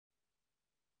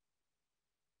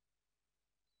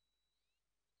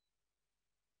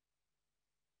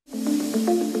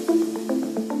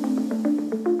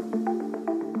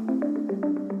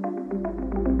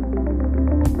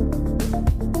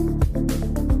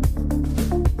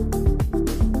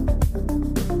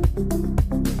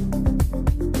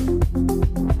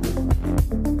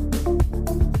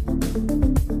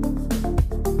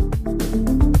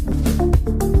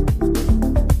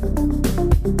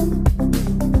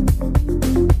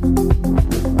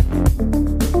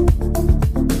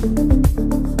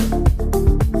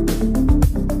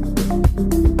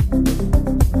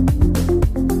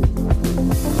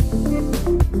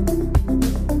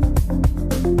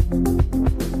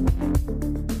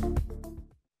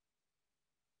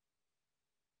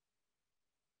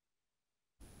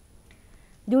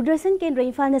Doordarshan केंद्र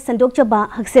इम्फाल संदोक चबा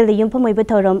हक्सेल युमफम ओइबा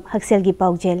थौरम हक्सेलगी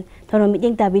पाउजेल थौरम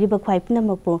meeting ताबिरिबा ख्वाइ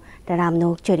पुनमकपु तराम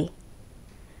नोकचरी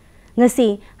ngasi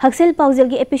हक्सेल पाउजेल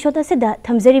की episode असेदा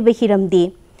थमजरिबा हिरमदी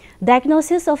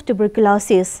diagnosis of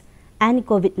tuberculosis and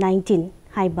covid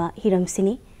 हाइबा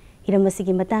हिरमसिनी Hiram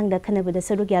असिगी मतंगदा खनबदा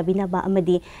सरुक याबिनाबा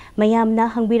अमदी मयामना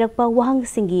हंगबिरकपा वहंग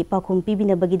सिंगी पाखुम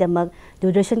पिबिनबगीदमक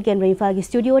दूरदर्शन केंद्र इम्फाल की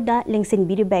स्टूडियो दा लेंसिन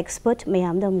बिरिबा expert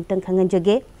मयामदा मुतंग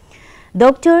खंगनजगे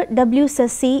Dr. W.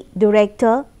 Shashi,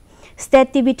 Director, State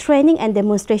TV Training and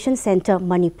Demonstration Center,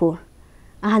 Manipur.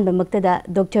 Ahanba maktada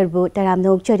Dr. Bu Taram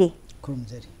Nokchari.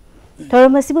 Kurumjari.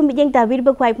 Thoramasibu meeting tabir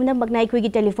ba kwai puna magnai kuigi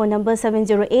telephone number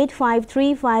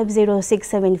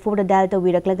 708535067 da dial to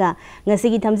wiraklaga.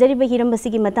 Ngasigi thamjari ba hiram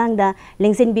basigi matangda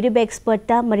lengsin biriba expert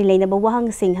ta mari leina ba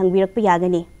wahang sing hang birak pa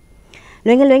yagani.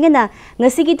 Loinga na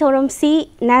ngasigi thoram si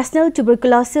National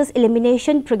Tuberculosis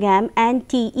Elimination Program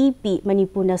NTEP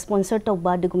Manipur na sponsor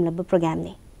tawba dugumlaba program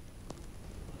ni.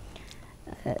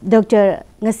 Dr.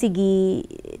 ngasigi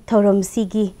thoram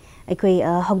sigi akoi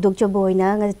hawdok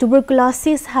chaboina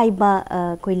tuberculosis haiba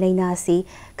koi laina si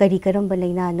kari karamba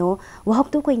laina no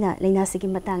wahok to koina laina sigi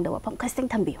matang da wapam khasteng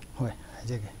thambiyo. Hoi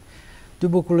ajege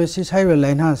tuberculosis haiba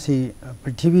laina si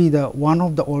prithvi the one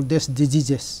of the oldest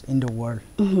diseases in the world.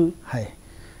 Hai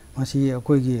masi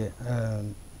akoi gi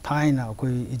thaina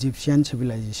akoi Egyptian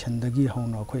civilization dagi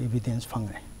hauna akoi evidence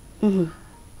phangre.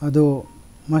 Ado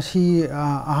masi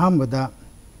ahambada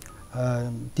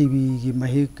TB की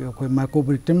महिक कोई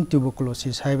माइकोब्रेक्टम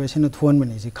tuberculosis हाइबा सिना थोन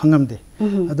बने जी खंगमदे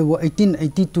अदो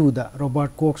 1882 दा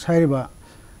Robert COX हाइबा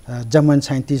German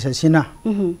scientist असिना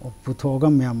पुथोगा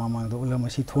म्या मामांग दो उलम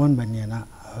असि थोन बने ना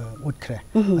उठखरे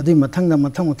अदि मथंग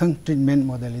ट्रीटमेंट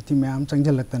मोडेलिटी म्याम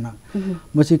चंगजलक्तना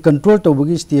मसी कंट्रोल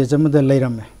तोबगी स्टेज अमदा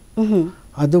लैरमे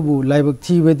अदुबु लाइबक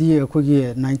थीबदी अखोगी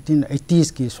 1980s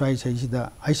की स्वाइ सैसिदा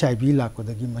HIV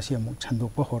लाकोदगी मसी अमुक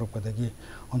छंदोकपा होरपदगी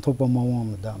अंथोपा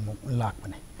मवमदा अमुक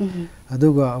लाकबने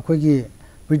अदुगा अखोगी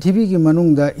पृथ्वी की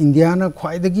मनुंगदा इंडिया ना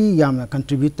ख्वाइदगी यामना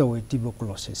कंट्रीब्यूट तवे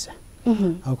ट्यूबरकुलोसिस से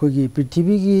अखोगी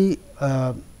पृथ्वी की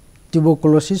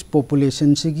ट्यूबरकुलोसिस पॉपुलेशन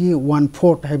सिगी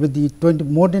 1/4 हैबदी 20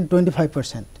 मोर देन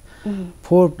 25%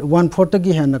 1/4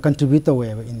 तगी हैना कंट्रीब्यूट तवे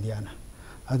इंडिया ना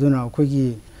अदुना अखोगी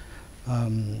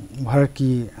भारत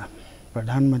की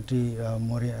प्रधानमंत्री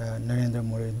नरेंद्र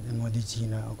मोदी जी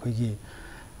ने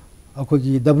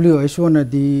अखोगी WHO ने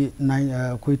दी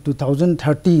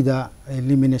 2030 दा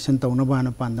एलिमिनेशन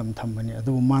तौनबाना पांदम थंबनी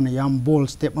अदु माना याम बोल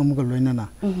स्टेप अमगा लोइनाना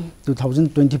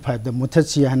 2025 दा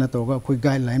मुथछि हाना तोगा अखोई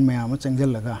गाइडलाइन मयाम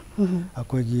चंगजलगा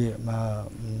अखोगी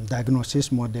डायग्नोसिस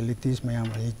मोडेलिटीज मयाम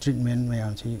ट्रीटमेंट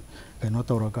मयाम छि कनो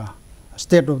तौरगा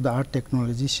state of the art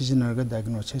technology सिजनरगा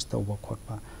diagnosis तौबा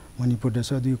खोटपा Manipur da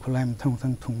so du khulai thang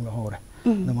thung la hore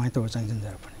da mai to chang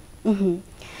jar pani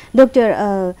Doctor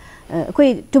koi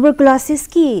tuberculosis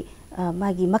ki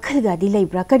magi makhal ga di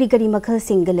leibra kari makhal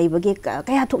sing ga leibage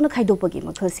kaya thokna khaidopagi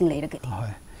makhal sing leiragadi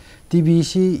hoi TB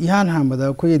si ihan hambada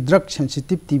koi drug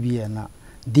sensitive TB na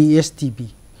DSTB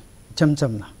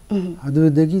chamna adu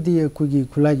dagi di koi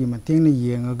khulai gi mateng na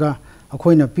yengaga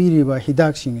akoina piriba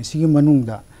hidak sing sigi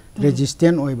manungda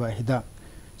resistant oiba hidak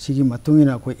सिगी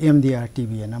मतुंगिना कोई MDR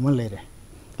TB ना मलेरे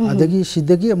अदगी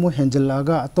सिदगी अमु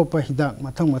हेंजलागा अतोपा हिदाक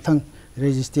मथंग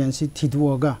resistancy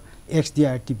थिदुआगा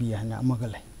XDR TB ना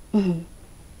अमगले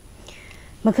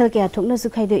मखल के आथोकना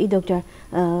सुखाइदो ई doctor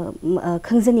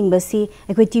खंजनिंग बसी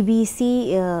अकोई TB सी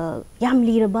याम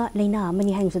लीरबा लेना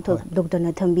money Hong so doctor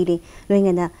ना थंबिरे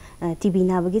लोइंगना TB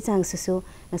नाबगी चांग ससो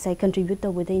नसाई contribute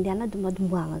तबदे India ना दुम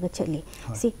वांगा चली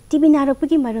सी TB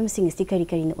नारकपगी मरम सिंग सी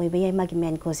करी न ओइबा याय मागी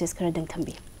मेन कॉजेस खरा दंग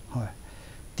थंबी होय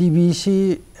TB सी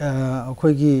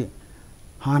अखोगी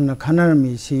हान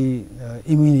खनरमी सी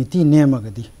इम्यूनिटी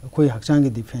नेमगदी अखोई हक्चांग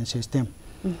डिफेंस सिस्टम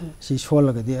सी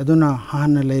सोलगदी अदुना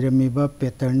हान लेरमीबा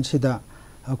पैटर्न सिदा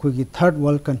अखोगी third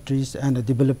world countries and the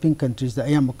developing countries दा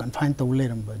अयाम confine तो ले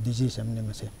रंबा disease हमने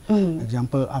में से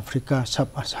example Africa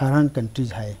sub-Saharan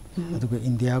countries है अदुगा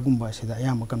India गुम्बा से दा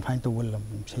अयाम confine तो वो लम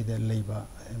से दा लेबा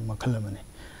मखल मने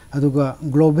अदुगा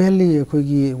globally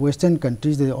अखोगी western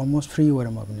countries दा almost free हो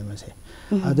रंबा हमने में से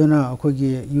अदुना अखोगी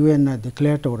UN ना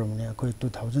declare तो रंबने अखोगी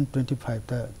 2025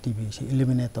 ता TB से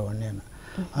eliminate तो रंने ना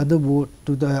अदुबो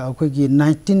to the अखोगी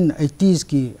 1980s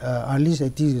की early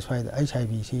 80s की स्वाइद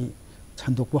HIV से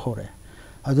छंदोक हो रहे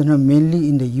अदुना mainly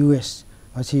in the US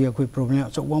असी कोई प्रॉब्लम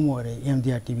तो वो मोरे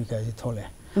MDR TB का जी थोले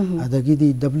अदगी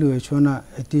दी WHO ना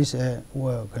it is वो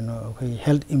कनो कोई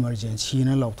health emergency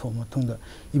ना लाउथो मतुंगा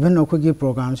even अखोगी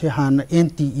प्रोग्राम से हान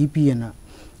NTEP ना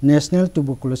National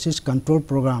Tuberculosis Control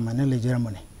Program ना ले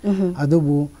जर्मनी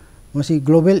अदुबो मसी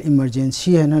global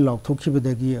emergency है ना लाउथो की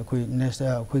बदगी कोई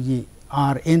अखोगी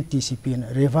RNTCP ना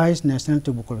Revised National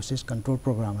Tuberculosis Control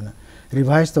Program ना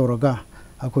revise तो रगा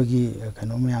अखोगी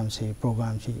कनो मैम से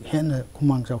प्रोग्राम से हेन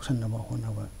कुमांग चौक्सन नबा होना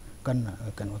बा कन्ना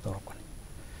कनो तोरपनी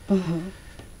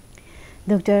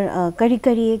डॉक्टर करी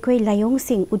करी कोई लायोंग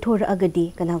सिंह उठोर अगदी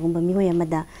कनागुंबा मिगोय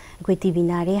अमदा कोई टीबी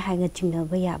नारे हाइंग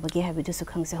चिंगनबा याबगे हाबिदु सु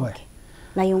खंगसे होके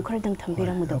लायोंग खरदंग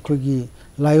थंबिरम मुदो अखोगी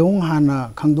लायोंग हाना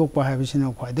खंगदोकपा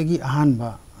हाबिसिना ख्वाइदगी अहानबा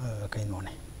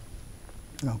कइनोने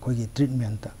अखोगी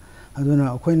ट्रीटमेंट अदुना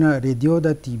अखोइना रेडियो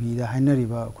दा टीवी दा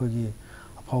हाइनरिबा अखोगी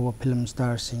अफाव फिल्म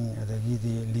स्टार सिंह अदगी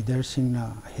दी लीडर सिंह ना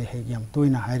हे हे याम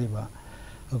तोइना हाइरिबा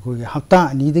अखोगी हप्ता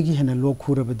अनिदगी हेना लोक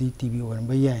खुरबदी टीवी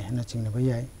ओरनबा याय हेना चिंगनबा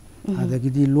याय अदगी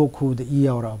दी लोक खुद इ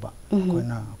यावराबा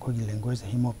कोइना अखोगी लैंग्वेज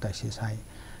हेमोप्टाइसिस हाइ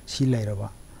सी लैरबा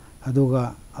अदुगा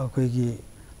अखोगी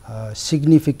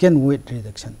significant weight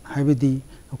reduction हाइबदी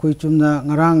अखोई चुमना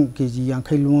ngarang kg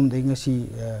यांखै लुम दे ngasi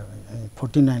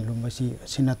 49 लुम बसी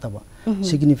सिनातबा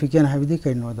significant हाइबदी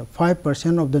canoe the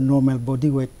 5% of the normal body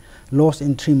weight lost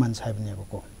in 3 months हाइबने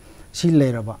बको C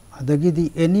लैरबा अदगी the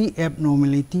any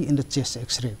abnormality in the chest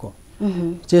x-ray को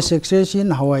chest x-ray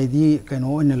सिन हवाइदी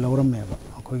कैनो इन लौरमेबा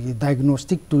अखोई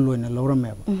diagnostic tool ओइन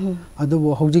लौरमेबा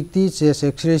अदुबो हौजिकती chest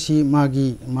x-ray सी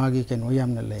मागी canoe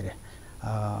यामना लैरे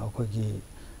अखोई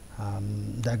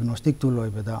diagnostic tool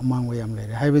oibada amang way am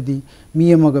lere haibadi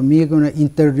mi na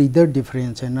inter reader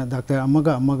difference na doctor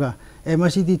amaga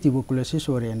MCD tuberculosis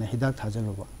ore na hidak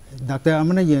thajaloba doctor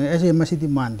amana ye as MCD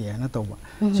mande na toba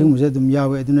singuje dum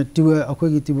yawe aduna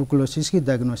akogi tuberculosis ki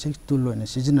diagnostic tool na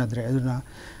sijinadre aduna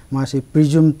ma se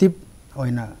presumptive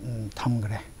oina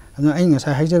thamgre aduna ai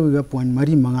ngasa haijawiga point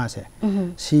mari manga se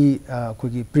si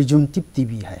akogi presumptive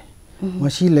TB hai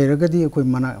मसी लेरगदी कोई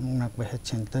मना नक बे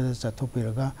centre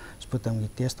चथोपिरगा स्पुतम की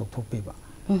test तोथोपिबा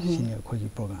सिने कोई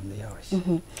programme दे यावरिस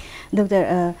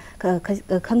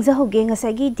doctor खंगजा होगे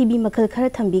ngसागी TB मखल खर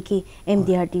थंबी की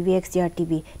MDR TB XDR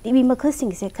TB मखल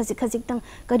सिंग से खजिक तंग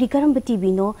करी करम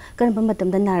TB नो करम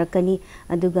मतम द नारकनी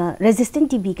अदुगा रेजिस्टेंट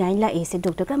TB गाइन ला ए से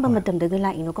डॉक्टर करम मतम द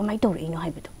ला इनो कमाई तोर इनो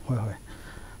हाइबदो होय होय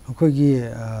अखोगी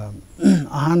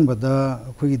आहान बदा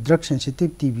अखोगी ड्रग सेंसिटिव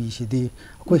TB सिदी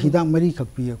अखोई हिदा मरी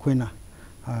खपी अखोइना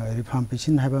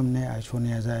रिफाम्पिसिन हाइबमने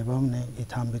आइसोनियाजा हाइबमने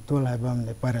इथाम्बिटोल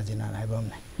हाइबमने पैराजिनाल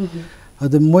हाइबमने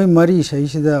अद मोय मरी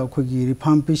सहिसिदा अखोगी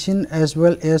rifampicin as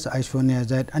well as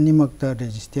isoniazid अनिमक्ता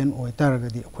resistant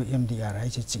ओइतारगदी अखोई MDR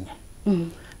हाइसे चिंगे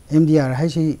MDR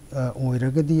हाइसे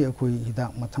ओइरगदी अखोई हिदा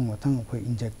मथंग अखोई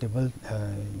इंजेक्टेबल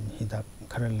हिदा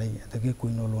खरा लै अदगी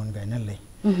कुइनोलोन गाइना लै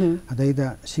अदैदा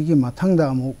सिगी मथंगदा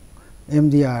अमुक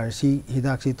MDR सी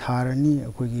हिदाक सी थारनी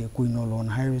अखोगी कुइनोलोन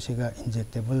हाइबसिगा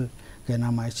इंजेक्टेबल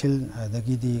केनामाइसिल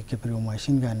अदगी दी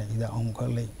केप्रियोमाइसिन गाने हिदा अमुक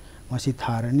लै मसी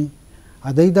थारनी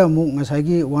अदैदा अमुक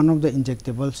ngसागी one of the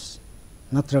injectables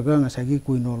नत्रगा ngसागी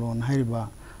कुइनोलोन हाइबा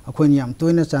अखोनी yam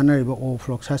तोइना चानरिबा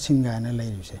ofloxacin गाने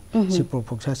लैरिसे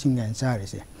सिप्रोफ्लोक्सासिन गाने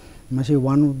चारिसे मसी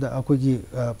one of the अखोगी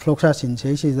floxacin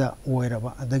सेसिदा ओइरबा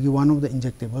अदगी one of the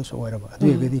injectables ओइरबा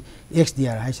अदुगदी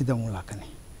XDR हाइसिदा मु लाकनी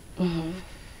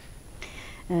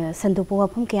संदोपो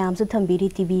वाफम कयामसु थंबिरी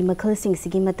TB मखल सिंग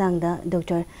सिगी मतंगदा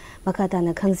डॉक्टर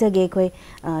मखाताना खंगजगे कोई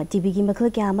TB की मखल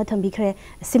कयामा थंबिखरे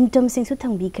सिम्पटम सिंगसु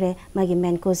थंबिखरे मागी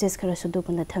मेन कॉजेस खरा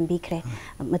सुदोपना थंबिखरे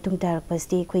मतुंग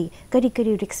तारपस्ती कोई करी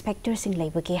करी रिस्क फैक्टर सिंग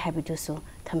लैबगे हाबिदुसु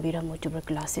थंबिरा मो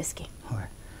ट्यूबरकुलोसिस की होय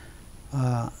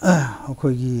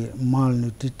अखोगी माल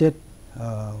न्यूट्रिटेड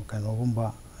कनोगुंबा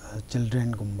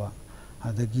चिल्ड्रन गुंबा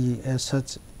अदगी एज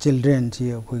सच चिल्ड्रन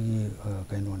सी अखोगी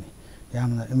कनोनी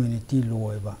यामना इम्यूनिटी लो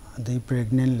होइबा अदे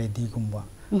प्रेग्नेंट लेडी गुंबा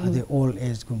अदे ओल्ड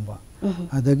एज गुंबा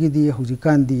अदगी दी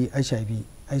हुजिकान दी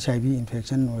HIV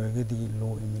इन्फेक्शन होरगदी लो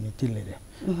इम्यूनिटी लेरे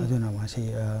अदुना मासे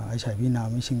HIV ना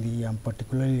मिसिंग दी याम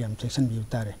पर्टिकुलरली याम सेक्शन बि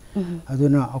उतारे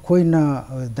अदुना अखोइना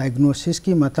डायग्नोसिस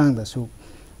की मतंग दसु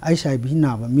HIV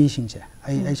ना बा मिसिंग से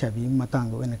HIV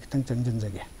मतंग दो एना खितंग चंजन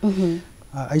जगे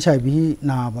HIV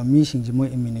नाबा मी सिंग जे मोय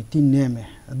इम्यूनिटी नेमे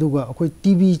अदुगा अखोय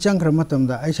टीबी चंखरा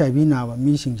मतमदा HIV नाबा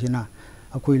मी सिंग जिना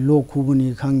अखोय लोक खुबनी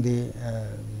खंगदे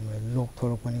लोक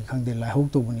थोरपनी खंगदे लाइहौ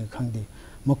तोबनी खंगदे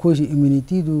मखोय सि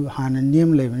इम्यूनिटी दु हाना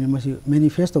नेम लेबनी मसि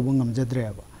मैनिफेस्ट तोब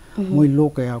ngamjadreba मोय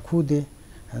लोक कया खुदे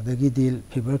अदगी दिल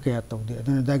फीवर कया तौदे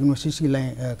अदुना डायग्नोसिस की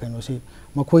लाइन कनोसि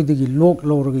मखोय दगी लोक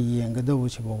लौरग येंगदबो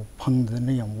सिबो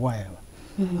फंगदना यम वायबा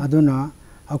अदुना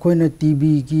अखोयना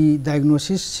टीबी की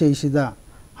डायग्नोसिस सेसिदा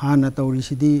हाना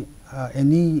तौरिसिदी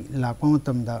एनी लापा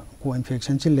मतमदा को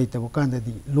इन्फेक्शन से लेतबो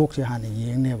कांददी लोक से हाना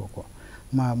येंगनेबको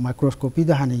माइक्रोस्कोपी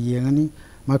दा हाना येंगनी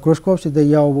माइक्रोस्कोप से दा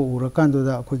यावबो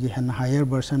उरकांदोदा अखोयगी हेन higher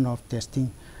version of testing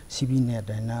CB net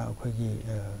हैना अखोयगी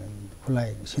फुलाई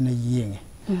सिना येंगे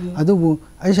अदुबु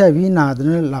HIV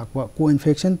नादना लापा को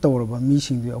इन्फेक्शन तौरबा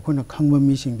मीसिंग अखोयना खंगबा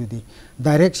मीसिंग दुदी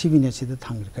डायरेक्ट सीबी नेट से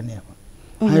थांगरकनेबा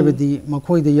हाइबदी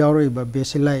मखोयदा यावरइबा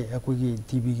बेसिलाई अखोयगी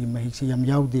टीबी की महिक्सी याम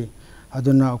यावदे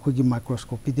अदुना अखोयगी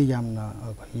माइक्रोस्कोपी दे यामना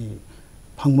अखोयगी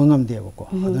फंगबा ngamdebako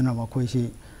अदुना मखोयसी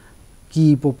की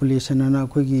पॉपुलेशन ना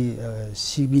अखोयगी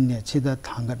सीबी नेट सिदा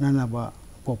थांगतनाबा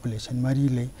पॉपुलेशन मरी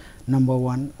ले नंबर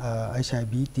 1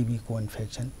 HIV टीबी को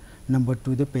infection number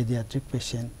 2 the paediatric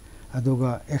patient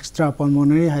अदुगा extra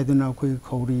pulmonary हाइदुना अखोय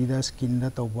खौरीदा skin दा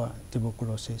तौबा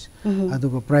ट्यूबरकुलोसिस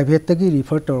अदुगा प्राइवेट तगी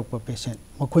रिफर तौरप पेशेंट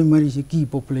मखोय मरी सि की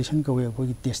पॉपुलेशन कवे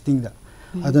अखोयगी टेस्टिंग दा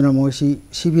अदुना मोसी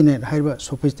सीबी नेट हाइबा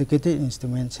सोफिस्टिकेटेड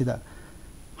इंस्ट्रूमेंट सिदा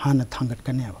हाना थांगत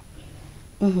कनेबा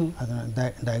अदुना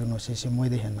डायग्नोसिस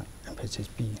मोयदे हेना एम्फेसिस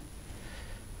पी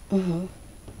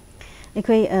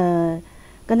अखोय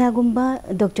कनागुम्बा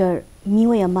डॉक्टर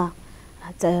मियोयमा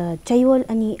चयोल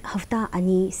अनि हफ्ता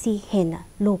अनि सी हेना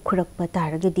लोक खुरकपा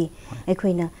तारगदी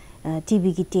अखोयना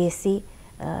टीबी की टेस्ट सी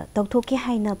तौथोके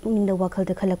हाइना पुनिंदा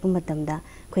वाखलदा खलकपा मतमदा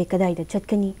अखोय कदाइदा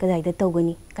चटकनी कदाइदा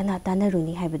तौगनी कना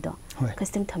तानारुनी हाइबदो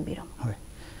कस्टम थंबिरो होय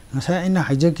नसा इना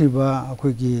हाइजकिबा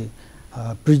अखोयगी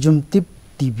प्रिजुम्टिव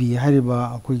टीबी हारिबा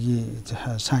अखोयगी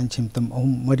साइन सिम्पटम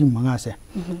मरी मंगा से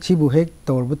सिबु हेक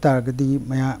तौरबा तारगदी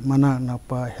मना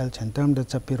नपा हेल्थ सेंटर दा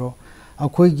चपिरो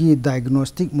अखोयगी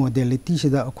डायग्नोस्टिक मोडेलिटी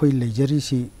सिदा अखोय लेजरी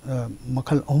सि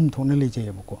मखल अहुम थोना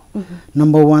लेजेबको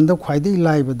नंबर 1 दा ख्वाइदे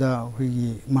लाइबदा अखोयगी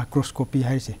माइक्रोस्कोपी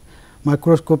हाइसे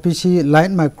माइक्रोस्कोपी सि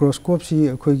लाइट माइक्रोस्कोप सि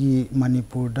अखोयगी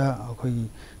मणिपुर दा अखोयगी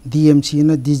DMC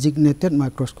ना डिजिग्नेटेड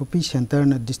माइक्रोस्कोपी सेंटर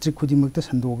ना डिस्ट्रिक्ट खुदिमक्ता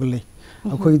संदोगले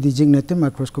अखोयगी डिजिग्नेटेड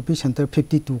माइक्रोस्कोपी सेंटर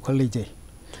 52 खल लेजे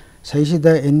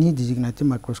सहीसिदा एनी डिजिग्नेटेड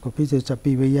माइक्रोस्कोपी से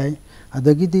चपीबे याय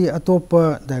अदगिदी अतोपा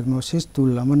डायग्नोसिस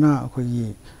टूल अमना अखोयगी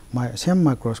सेम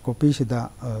माइक्रोस्कोपी सिदा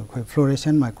अखोय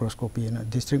फ्लोरेसेंट माइक्रोस्कोपी ना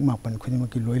डिस्ट्रिक्ट मापन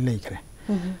खुदिमकी लोय लेखरे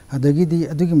अदगिदी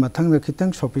अदुगी मथंग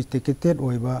खितंग सोफिस्टिकेटेड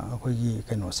ओइबा अखोयगी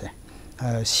कनोसे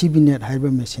सीबी नेट हाइबा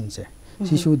मशीन से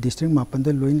सिसु डिस्ट्रिक्ट मापन द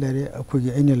लोइन लेरे अखोयगी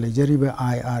अइना लेजरिबा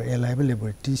IRL हाइबा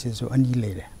लैबोरेटरी से जो अनि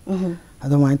लेरे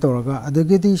अदमाइन तौरगा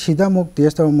अदगिदी सिदा मोक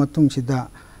टेस्ट तौर मतुंग सिदा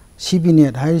CB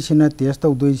net हाइसिना test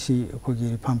तौदोइसि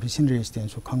अखोयगी फार्मेसिन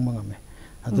resistance खंगमंगमे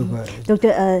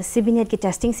doctor CB net की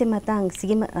टेस्टिंग से मतंग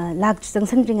सिगे लाग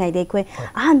जंगसंद्रिंगाइ दे कोइ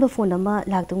अहानबा फोन अमा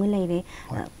लागतुंग लेरे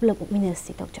पुलप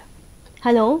मिनसि डॉक्टर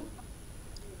हेलो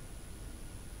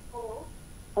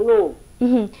हेलो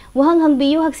वहां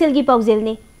हंगबियु हक्सेल की पाउजेल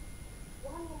ने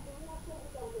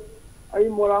आई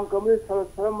मोरांग कमरे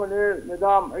सरम मने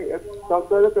मैडम आई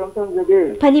डॉक्टर करम संजगे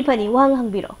फनी फनी वहां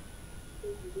हंगबिरो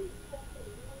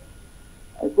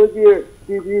अखोजी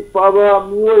टीबी पाबा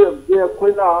मियो जे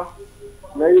अखोइना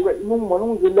लैबा इमुंग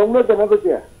मनुंग जे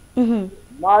लौनदनबजे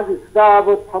माजी स्टाब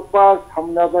थपा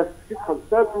थमनबा सि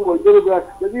खक्ता तु ओइदरबा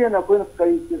सदियना अखोइना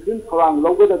कई सिन खरांग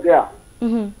लौगदगे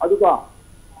अदुगा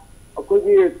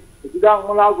अखोजी हिदाक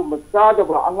मलागुम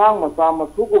चादबा अंगांग मचा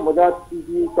मथुगुमदा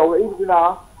टीबी तौरइबना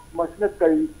मसना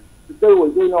कई सितर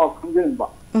ओइदोइनो खंजनबा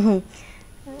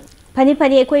फनी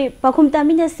फनी अखोई पाखुम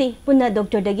तामिनसि पुन्ना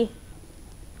डॉक्टर दगी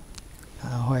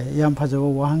होय याम फजबो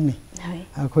वाहंगनी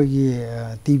अखोयगी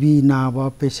टीबी नाबा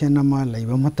पेशेंट अमा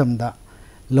लैबा मतमदा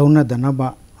लौनदनबा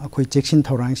अखोय चेक्सिन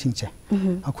थौरांग सिंचे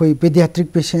अखोय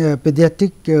पेडियाट्रिक पेशेंट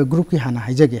पेडियाट्रिक ग्रुप की हाना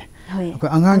हाइजगे अखोय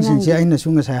अंगांग सिंचे आइना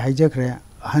सुंगा साय हाइजखरे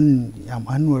अहन याम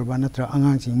अहन ओरबा नत्र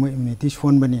अंगांग सिंग मो इम्यूनिटी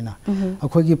सोन बनिना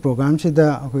अखोयगी प्रोग्राम सिदा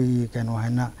अखोयगी कनो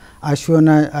हैना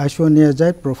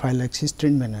आइसोनियाजाइड प्रोफाइलैक्सिस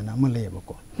ट्रीटमेंट ना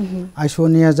मलेबको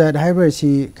आइसोनियाजाइड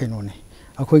हाइबरसी कनो ने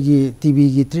अखोयगी टीबी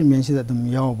की ट्रीटमेंट सिदा दम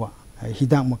यावबा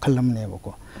हिदाक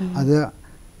मखलमनेबको अदा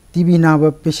टीबी नाबा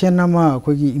पेशेंट अमा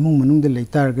अखोयगी इमुंग मनुंग दे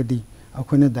लेतारगदी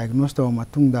अखोयना डायग्नोस तव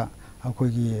मतुंगदा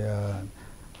अखोयगी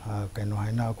कनो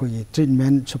हैना अखोयगी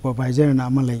ट्रीटमेंट सुपरवाइजर ना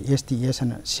अमले STS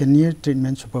ना सीनियर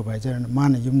ट्रीटमेंट सुपरवाइजर ना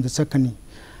माना युमदा चकनी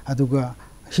अदुगा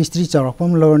हिस्ट्री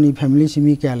चारकपम लवरनी फैमिली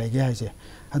सिमी क्या लेगे हाइसे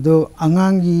ado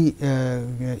angangi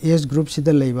age group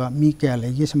sida leiba mi kya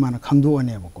legi semana khangdo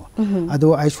ane bako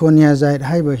ado isoniazide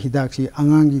haiba hidak si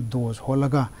angangi dose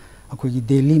holaga akogi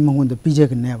daily mangonda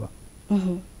pijak neba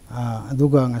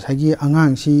aduga ngasagi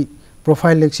angang si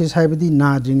prophylaxis haibadi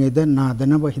na dringeda na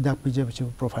dana ba hidak pijab si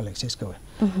prophylaxis kawe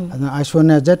adana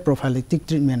isoniazide prophylactic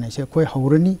treatment ase koi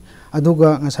haurani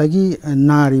aduga ngasagi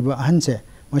nariba hanse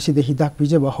masida hidak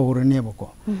pijaba haurane bako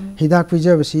hidak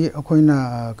pijaba si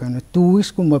akoina kana 2 weeks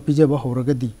kumba pijaba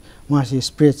hauragadi masi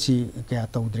spread si kya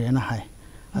tawdre na hai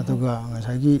aduga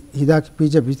ngasagi hidak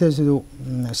pijaba bitasu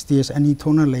stage ani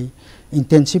thona lei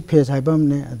intensive phase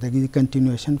haibamne adagi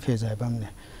continuation phase haibamne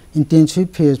intensive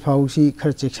phase phausi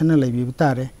khar section lei bi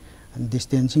tare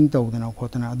distancing tawdana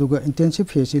khotana aduga intensive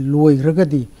phase loi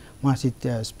ragadi masi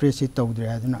spread si tawdre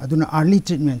aduna early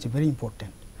treatment is very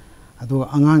important ado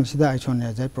angang sida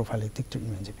isoniazide prophylactic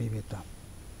treatment je pebeta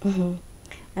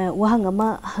wahang ama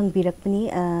hangbirakpani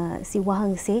si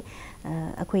wahang se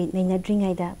akoi naina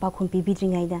dringai da pakhum pibi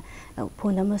dringai da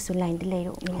phone ama su line de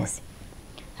leiro minas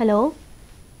hello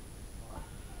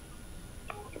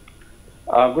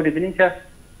good evening sir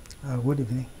good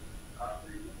evening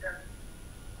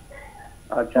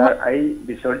sir I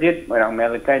Biswarjit marang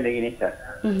melakai lagi ni sir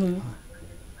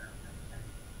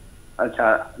अच्छा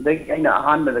देखिए आई ना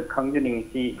हान में लखंग जनिंग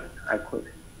सी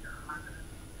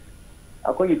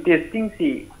अको ये testing सी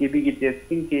TB की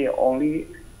testing के only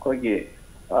कोई ये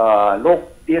लोग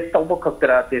टेस्ट तब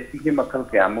खतरा टेस्टिंग के मखल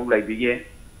के आमुक लाइक बिगे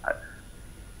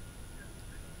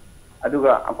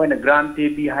अदुगा अको ना ग्रांड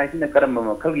टीबी हाई सी ना करम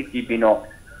मखल की टीबी नो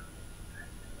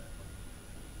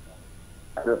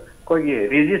अदु कोई ये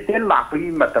रेजिस्टेंट लापगी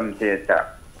मतम से चा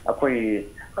अको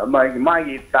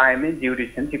मागी टाइम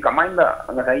ड्यूरेशन से कमाइंदा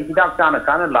अगर हिदाक चाना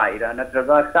चाना लाइरा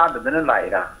नत्रगा चादना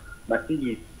लाइरा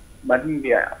मसीगी मदी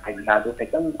भी हाइलादो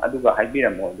खतंग अदुगा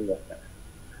हाइबिरमो अदुगा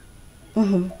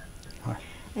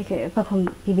ओके पाखम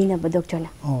बिबिना ब डॉक्टर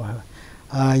ना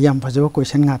yam phajaba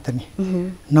question ngatani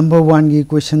number 1 gi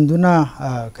question duna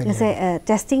kase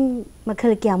testing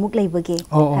makhal kya muk leibage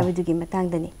habidu gi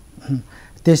matang dani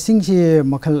testing si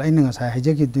makhal aina nga sa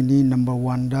hajagi duni number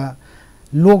 1 da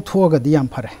lok thoga di yam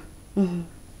phare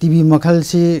tb makhal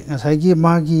si ngasagi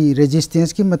magi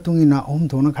resistance ki matungina om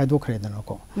thona khaido khre dana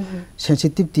ko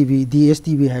sensitive tb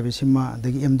dsTB haibe sima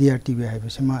dagi mdr tb haibe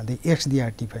sima the xdr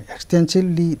tb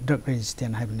extensively drug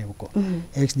resistant haibe ne ko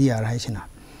xdr hai sina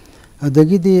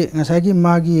adagi di ngasagi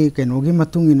magi kenogi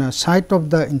matungina site of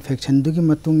the infection dugi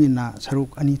matungina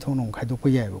saruk ani thonong khaido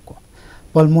ko yai ko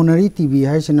pulmonary tb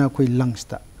hai sina koi lungs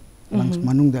ta lungs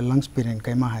manung da lungs parent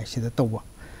kai ma hai sida tawwa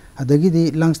adagi di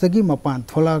lungs tagi mapan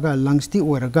tholaga lungs ti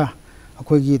oraga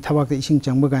akogi thabak ta ising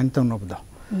changba gan tawnobda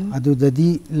adu dadi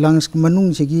lungs manung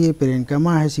sigi parent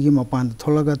kama ha sigi mapan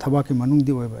tholaga thabak ki manung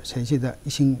di oiba seisida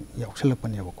ising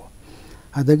yauksalapane bako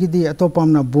adagi di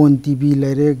atopamna bone tb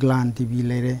lere gland tb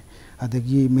lere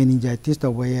adagi meningitis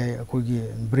tawaya akogi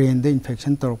brain da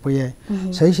infection torpoya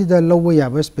seisida lowa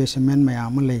yaba specimen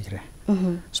mayam leigre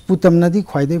sputum nadi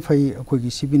khwaide phai akogi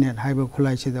sibinet haiba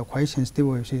khulai sida khwai sensitive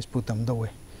oi se sputum da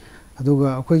oi aduga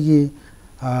akogi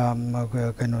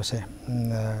kano se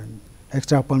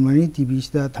extra pulmonary tb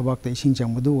sida thabak ta ising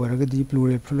changbudu waraga di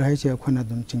pleural fluid hai se akhona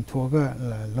dum chingthoga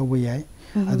lowa yai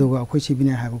aduga akoi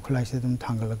sibine haiba khulai se dum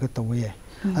thangalaga tawa yai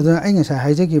aduna ainga sa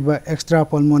haijagi ba extra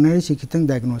pulmonary si kitang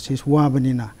diagnosis wa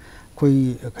banina koi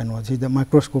kano sida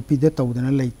microscopy de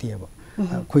tawdana leite ba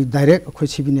koi direct akoi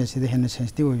sibine sida hena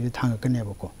sensitive oi thanga kane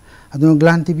ba ko aduna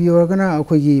gland tb organa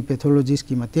akogi pathologist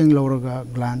ki mateng lawraga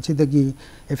gland sidagi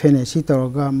FNAC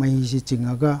tawraga mahi si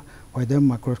chingaga oida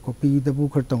microscopy da bu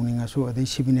khar tawninga su adai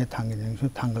sibine thangin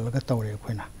su thangalaga tawre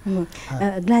khoina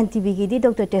gland tb gi di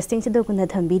doctor testing se do kuna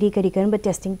thambiri kari karam ba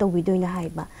testing to widoina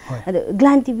haiba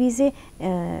gland tb se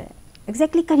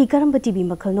exactly kari karam ba tb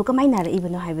makhal no kamai na ra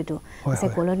ibano haibedu se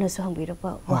color na su hangbira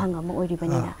pa wahanga ma ori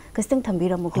banina kastang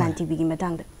thambira mo gland tb gi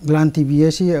matang da gland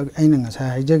tb si aina nga sa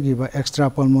haijagi ba extra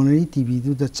pulmonary tb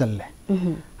du da challe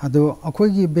ado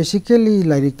akogi basically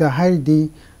like ta haidi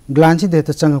gland si de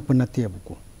ta changak panate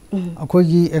abuko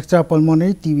akogi extra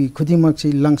pulmonary tb khudimak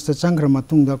si lungs ta changra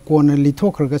matungda kona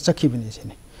lithokraga chakhibani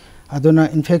sini aduna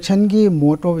infection gi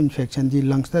mode of infection di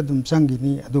lungs ta dum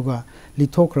changini aduga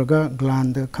lithokraga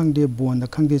gland khangde bone da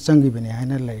khangde changibani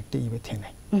haina like te ibe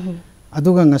thengai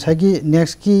aduga ngasagi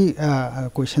next ki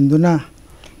question duna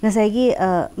ngasagi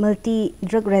multi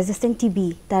drug resistant tb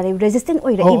tare resistant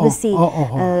oira ibasi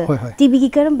tb gi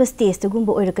karam ba stage to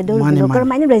gumbo oira ka dor no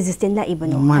karmaina resistant la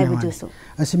ibano haibudu so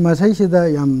asima sai sida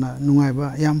yamna nungai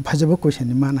ba yam phajaba question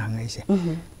ni man hangai se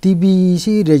tb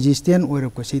si resistant oira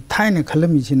ko si thaina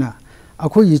khalami sina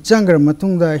akoi changra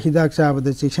matungda hidak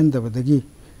chabada section dabadagi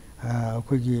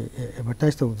ꯑꯩꯈꯣꯏꯒꯤ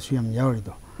advertise ꯇꯧꯕꯗꯁꯨ ꯌꯥꯝ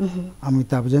ꯌꯥꯎꯔꯤꯗꯣ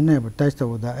ꯑꯃꯤꯇꯥꯕ ꯕꯆꯟꯅ advertise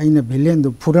ꯇꯧꯕꯗ ꯑꯩꯅ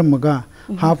ꯚꯤꯂꯦꯟꯗꯨ ꯐꯨꯔꯝꯃꯒ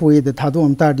half ꯋꯦꯗ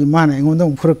ꯊꯥꯗꯣꯛꯑꯝ ꯇꯥꯔꯗꯤ ꯃꯥꯅ ꯑꯩꯉꯣꯟꯗ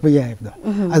ꯑꯃꯨꯛ ꯐꯨꯔꯛꯄ ꯌꯥꯏ ꯍꯥꯏꯕꯗꯣ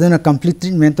ꯑꯗꯨꯅ ꯀꯝꯄ꯭ꯂꯤꯠ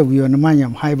ꯇ꯭ꯔꯤꯠꯃꯦꯟ ꯇꯧꯕꯤꯌꯣꯅ ꯃꯥ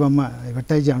ꯌꯥꯝ ꯍꯥꯏꯕ ꯑꯃ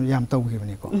ꯑꯦꯗꯚꯔꯇꯥꯏꯁ ꯌꯥꯝ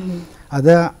ꯇꯧꯈꯤꯕꯅꯤꯀꯣ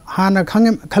ꯑꯗ ꯍꯥꯟꯅ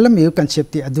ꯈꯜꯂꯝꯃꯤꯕ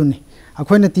ꯀꯟꯁꯦꯞꯇꯤ ꯑꯗꯨꯅꯤ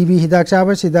ꯑꯩꯈꯣꯏꯅ ꯇꯤꯕꯤ ꯍꯤꯗꯥꯛ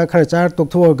ꯆꯥꯕꯁꯤꯗ ꯈꯔ ꯆꯥꯔ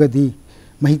ꯇꯣꯛꯊꯣꯛꯑꯒꯗꯤ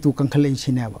ꯃꯍꯤꯛꯇꯨ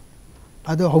ꯀꯟꯈꯠꯂꯛꯏꯁꯤꯅꯦꯕ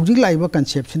ꯑꯗꯣ ꯍꯧꯖꯤꯛ ꯂꯥꯛꯏꯕ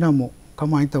ꯀꯟꯁꯦꯞꯁꯤꯅ ꯑꯃꯨꯛ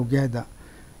ꯀꯃꯥꯏꯅ ꯇꯧꯒꯦ ꯍꯥꯏꯗ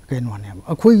ꯀꯩꯅꯣꯅꯦꯕ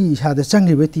ꯑꯩꯈꯣꯏꯒꯤ ꯏꯁꯥꯗ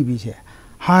ꯆꯪꯈ꯭ꯔꯤꯕ ꯇꯤꯕꯤꯁꯦ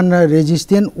ꯍꯥꯟꯅ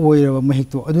ꯔꯦꯖꯤꯁꯇꯦꯟ ꯑꯣꯏꯔꯕ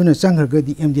ꯃꯍꯤꯛꯇꯣ ꯑꯗꯨꯅ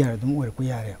ꯆꯪꯈ꯭ꯔꯒꯗꯤ MDR ꯑꯗꯨꯝ ꯑꯣꯏꯔꯛꯄ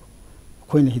ꯌꯥꯔꯦꯕ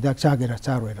ꯑꯩꯈꯣꯏꯅ ꯍꯤꯗꯥꯛ ꯆꯥꯒꯦꯔꯥ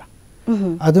ꯆꯥꯔꯣꯏꯔꯥ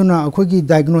aduna akhoi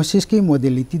diagnosis ki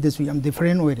modality da su yam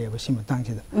different oire ba si matang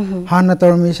sida hana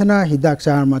tawmisana hidak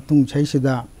char matung chai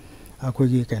sida akhoi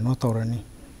gi kaino tawrani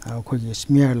akhoi gi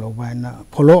smear lo ba na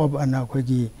follow up ana akhoi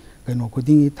gi kaino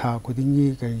kuding tha kuding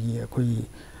gi kai akhoi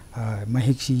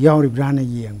mahik si yauri brana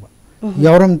yeng ba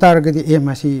yauram tar ga di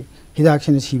masi hidak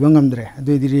sin si bangamdre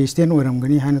adu di resistant oram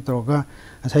gani hana tawga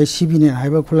asai sibine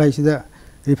haiba khulai sida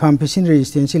rifampicin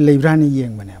resistance leibrani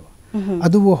yeng bane ba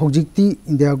adubo hojikti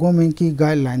India government ki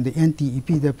guideline the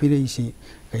NTEP da pire isi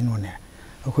kaino ne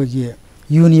akhoi gi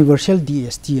universal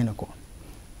DST na ko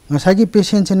ngasagi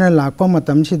patient na lakpa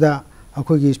matam sida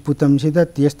akhoi gi sputum sida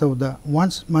test tawda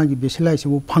once magi baseline si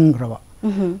bu phangraba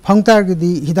phangtar gi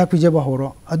di hidak pijaba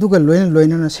horo aduga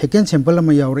loina na second sample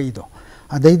ama yaure ido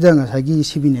adaida ngasagi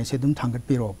sibine se dum thangat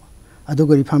piro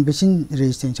aduga rifampicin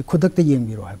resistance khudak ta yeng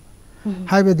biro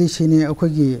haiba di sine akhoi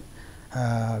gi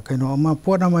kaino ama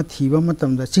pot ama thiba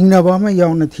matam da chingnaba ama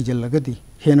yauna thijalagadi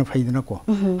hena phaidana ko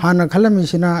hana khalami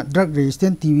sina drug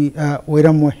resistant TB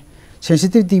oiramoi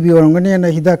sensitive TB orangane na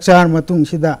hidak char matung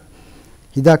sida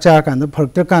hidak char kan da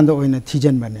phakta kan da oina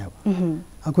thijan bane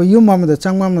ako yum ma da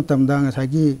changma matam da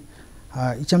ngasagi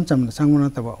icham cham da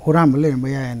changma ta ba horam le ba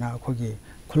ya na ako gi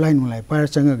khulai nu lai par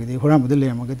changa gadi horam da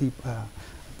le ma gadi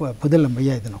pudalam ba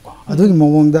ya da ko adu gi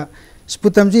mawong da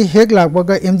sputum ji hek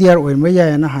lakbaga MDR oil ma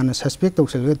ya na hana suspect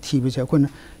tawsel thi be cha khona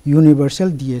universal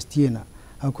DST na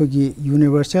akogi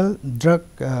universal drug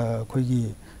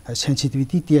akogi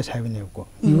sensitivity test habine ko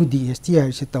UDST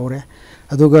har si tawre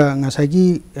aduga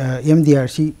ngasagi MDR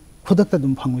si khudak ta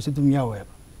dum phangwe se dum yawe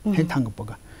hek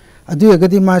thangpaga adu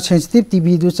agadi ma sensitive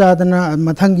TB du chadana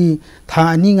mathangi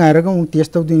tha ani ngairaga mu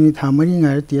test tawdini tha mari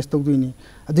ngaira test tawdini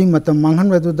adui matam manghan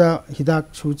badu da hidak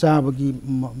su chabagi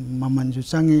maman ju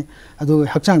change adu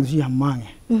hakchang du yam mange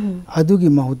adugi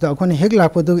mahuta akhone hek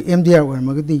lakpa du MDR or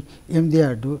magadi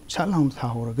MDR du salam tha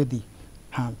horagadi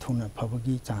ha thuna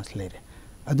phabagi chance lere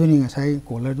aduni ngasai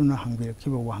caller du na hangbir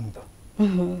khiba wang do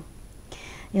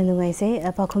yanungai se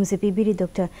pakhum se pibiri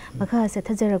doctor makha se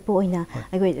thajarak po oina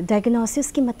agoi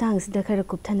diagnosis ki matang sida khara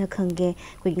kupthana khange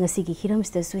koi ngasi gi hiram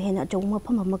sta su hena chongma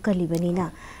phama makali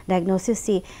banina diagnosis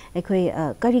si ekoi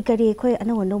kari ekoi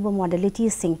ano modality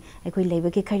sing ekoi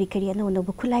leiba ki kari ano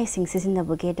khulai sing sisinna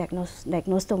bage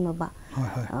diagnose tongna ba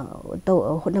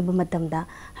to hotna ba matam da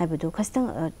haibadu khastang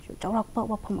chawrak pa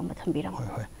wa phama ma thambiram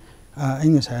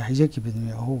ainga sa hijaki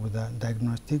bidme ahobuda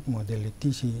diagnostic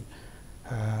modality si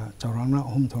chaurangna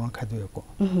hum thona khadu ko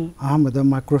ahambada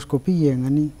microscopy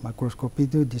yengani microscopy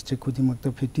du district kudimakta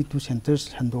 52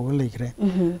 centers handoga leikre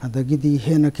adagi di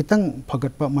hena kitang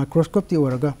phagatpa microscopy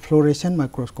oraga fluorescent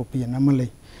microscopy na malai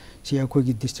si akoi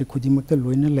gi district kudimakta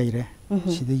loina leire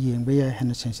sida yengba ya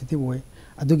hena sensitive oi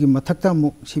adugi mathakta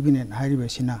mu sibine hairiba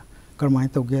sina karmai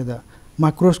tawge da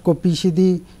microscopy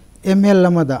sidi ml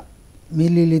amada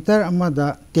milliliter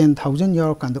amada 10000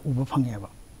 yaw kanda uba phangeba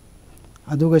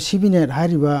aduga sibinet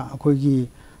hariba akogi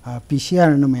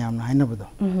PCR na mayam na hainabado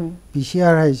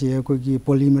PCR haise akogi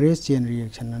polymerase chain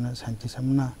reaction na scientist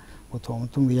amna uthom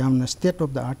tung yam na state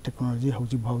of the art technology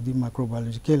hauji bhaudi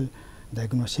microbiological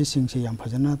diagnosis sing se yam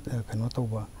phajana kano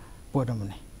toba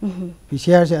podamne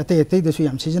PCR se ate da su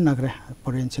yam season agre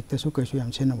forensic ta su kaisu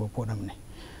yam sena bo podamne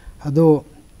ado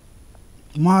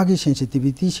magi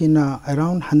sensitivity sina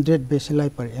around 100 bacilli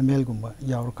per ml gumba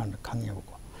yaur kan khangye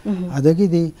ko adagi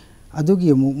di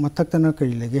adugi mu mathakta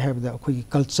kari lege habda akhoi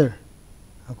culture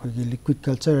akhoi liquid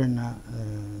culture na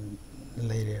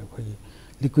leire akhoi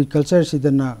liquid culture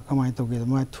sidana kamai toge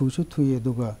ma thu su thuye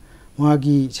duga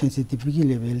magi sensitivity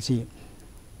level si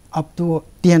up to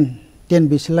 10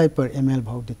 bacilli per ml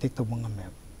bhaw detect to bangame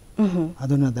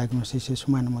aduna diagnosis se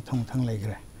sumana mathang thang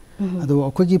leigre adu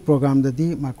akhoi program da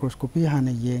di microscopy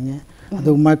hana yenge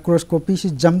adu microscopy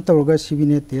si jam tawga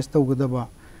sibine test tawgada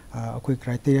akoi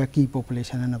criteria ki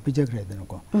population na pijagre den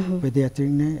ko pediatric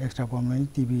ne extrapulmonary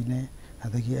TB ne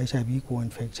adagi HIV co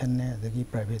infection ne adagi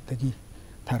private tagi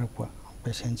tharakwa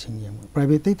patient sing yem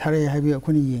private tai thare habi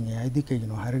akoni yenge aidi ke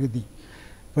no haragadi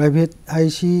private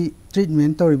IC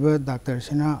treatment to doctor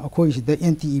sina akoi sida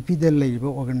NTEP de leiba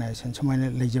organization samaina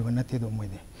leijabana te do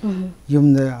moide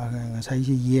yum da ngasai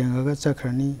si yenga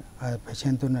chakhrani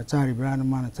patient to na chari brana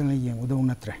mana changla yengu do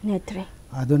natre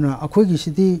aduna akoi gi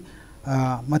sidi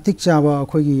matik chaba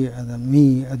akoi gi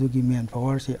mi adugi man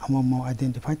power si amamo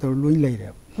identify to loi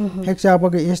leire hek chaba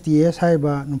ge STDC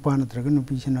haiba nupa natraga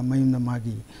nupi sina mayum na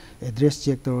magi address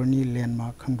check to ni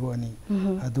landmark khangdo ani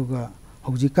aduga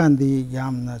Hojikandi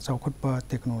yamna chawkhutpa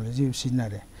technology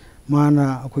sinare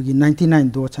mana akogi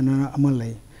 99 do chana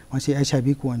amalai masi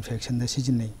HIV ko infection da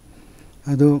sijinai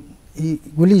ado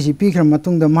guli si pikra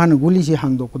matungda mana guli si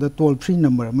hangdokda toll free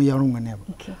number ma yarum gane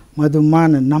ba madu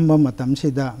mana number matam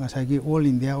sida ngasagi all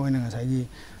india oina ngasagi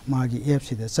magi app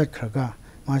sida chatkhraga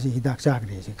masi hidak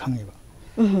chakre si khangi ba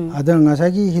ado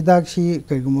ngasagi hidak si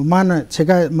kaigum mana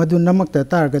chega madu namak ta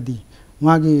targadi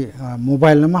magi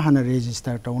mobile nama hana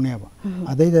register taune ba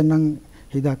adai da nang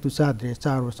hidak tu chadre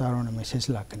charo na message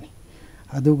lakani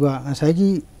aduga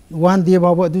ngasai one day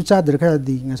baba du chadre kha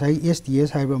di ngasai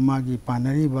STDC haiba magi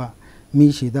panari ba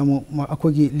mi si da mo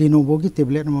akogi Lenovo gi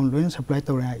tablet nam loin supply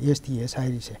tawra STDC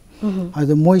hairi se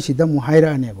adu moi si da mo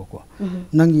haira ane ba ko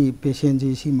nangi patient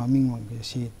ji si maming mang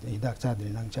si hidak chadre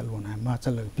nang chalona ma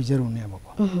chal pijaru ne ba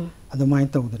ko adu mai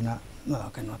tawdna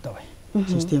kano tawai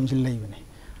system si leibane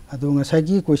adonga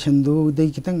sagi question do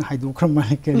dei kitang haidu khrama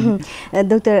ke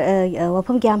doctor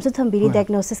wafam kyam su thambiri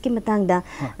diagnosis ki matang da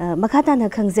makhata na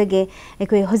khangjage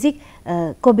ekoi hojik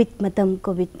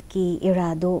covid ki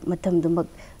era do matam dumak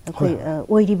koi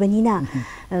oiri banina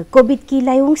covid ki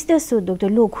layong sta su doctor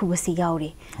lo khubasi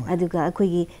yauri aduga akoi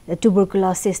gi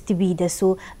tuberculosis TB da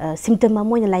su symptom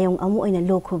amoina layong amu oina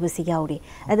lo khubasi yauri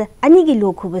ada ani gi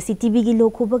lo khubasi TB gi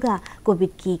lo khubaga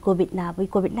covid na bai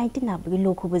covid-19 na bai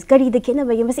lo khubas kari da kena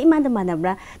bai mas iman da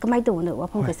manabra kamai to no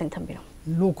wafam ka sang thambiro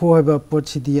lo kho ba pot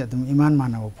sidi adum iman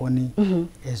manaba poni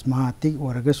asthmatic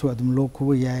oraga su adum lo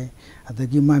kho yai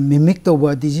adagi ma mimic to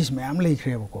ba disease mayam lei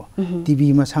khreba ko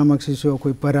TB ma samak si so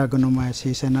koi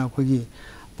paragonomyces sana kogi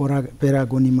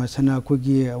paragonima sana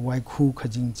kogi waikhu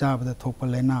khajing chaba da thokpa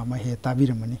laina ma he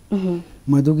tabiramani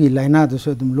madugi laina do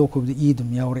so dum lokho di i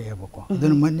dum yaure eba ko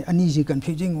adun man ani ji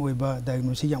confusing oiba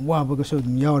diagnosis yang wa ba so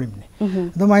dum yaure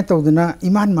mne do mai to duna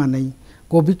iman manai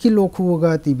covid ki lokhu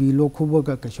ga TB lokhu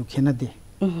ga kasu khenade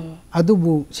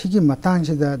adubu sigi matang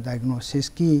sida diagnosis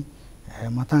ki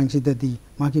matang sida di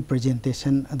magi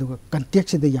presentation aduga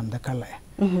context sida yam da kala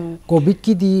covid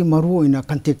ki di maru ina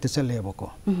contact chale ba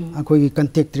ko akoi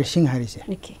contact tracing harise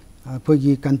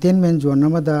akoi containment zone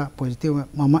amada positive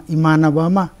mama imana ba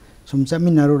ma sum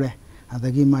chaminaru re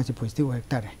adagi ma chi positive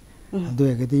hektare adu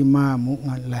egadi ma mu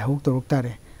lahuk torok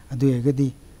tare adu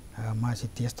egadi ma chi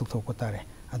test tok ko tare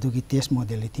adugi test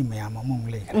modality mayam among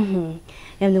le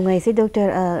yam nungai se doctor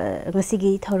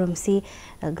ngasigi thoram si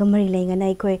gamari lenga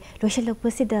nai koi loshal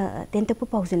lokpasi da tentak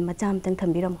paujel macham tang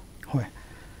thambiram hoi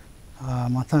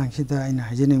matang sida ina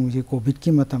hajene muji covid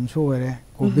ki matam so were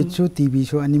covid su TB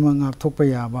so anima ngap thokpa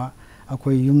ya ba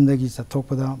akoi yumdagi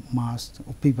chathokpa da mask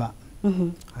upiba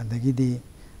adagi di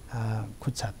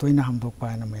khutsa toina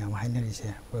hamdokpa na mayam hainari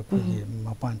se kogi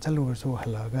mapan chalu so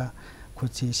halaga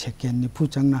khutsi second ni pu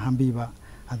changna hambiba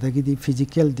adagi di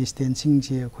physical distancing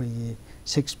je koi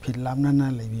 6 feet lamna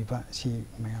na leibiba si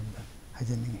mayam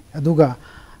hajene aduga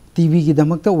TB ki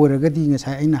damakta oragadi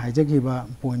ngasai aina haijagiba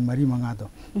point mari manga do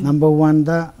number 1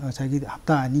 da sagi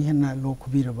hafta ani hena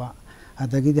lokhubiraba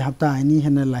adagi di hafta ani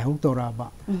hena laihuk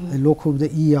toraba lokhubda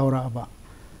I yauraba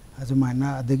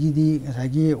azumana adagi di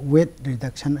ngasagi weight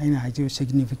reduction aina haiju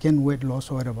significant weight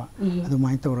loss oraba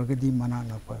adumai toragadi mana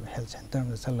na health center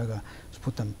da salaga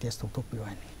sputum test tok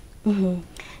piwani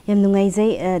yam nungai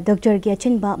jai doctor ki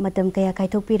achinba matam kaya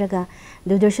kaithopiraga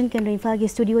Doordarshan Kendra Imphal gi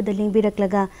studio da lingbirak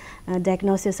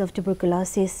diagnosis of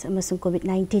tuberculosis amasung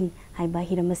COVID-19 haiba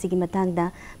hiramasigi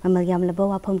matangda mamal yam laba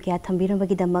wafam kya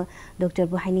thambirambagi damak doctor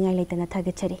bu hainingai leitana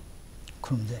thagachari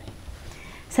khumjai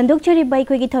Sandokchari by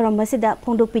Quigi Toramasida,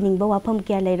 Pondo Pinning Boapam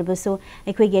Kia Lairabaso,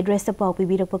 a quick address the Pau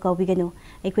Bibirapakawigano,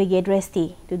 a quick address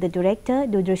T to the director,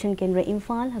 Doordarshan Kendra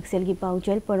Imphal, HAKSHELGI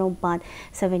PAOJEL, Parompat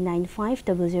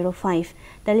 795-005,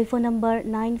 telephone number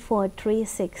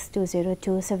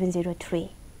 9436202703.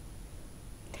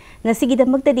 Nasigida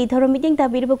Magtadi Thoromiting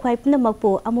Tabirba Quipna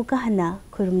Mapo, Amukahana,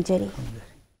 Kurumjeri.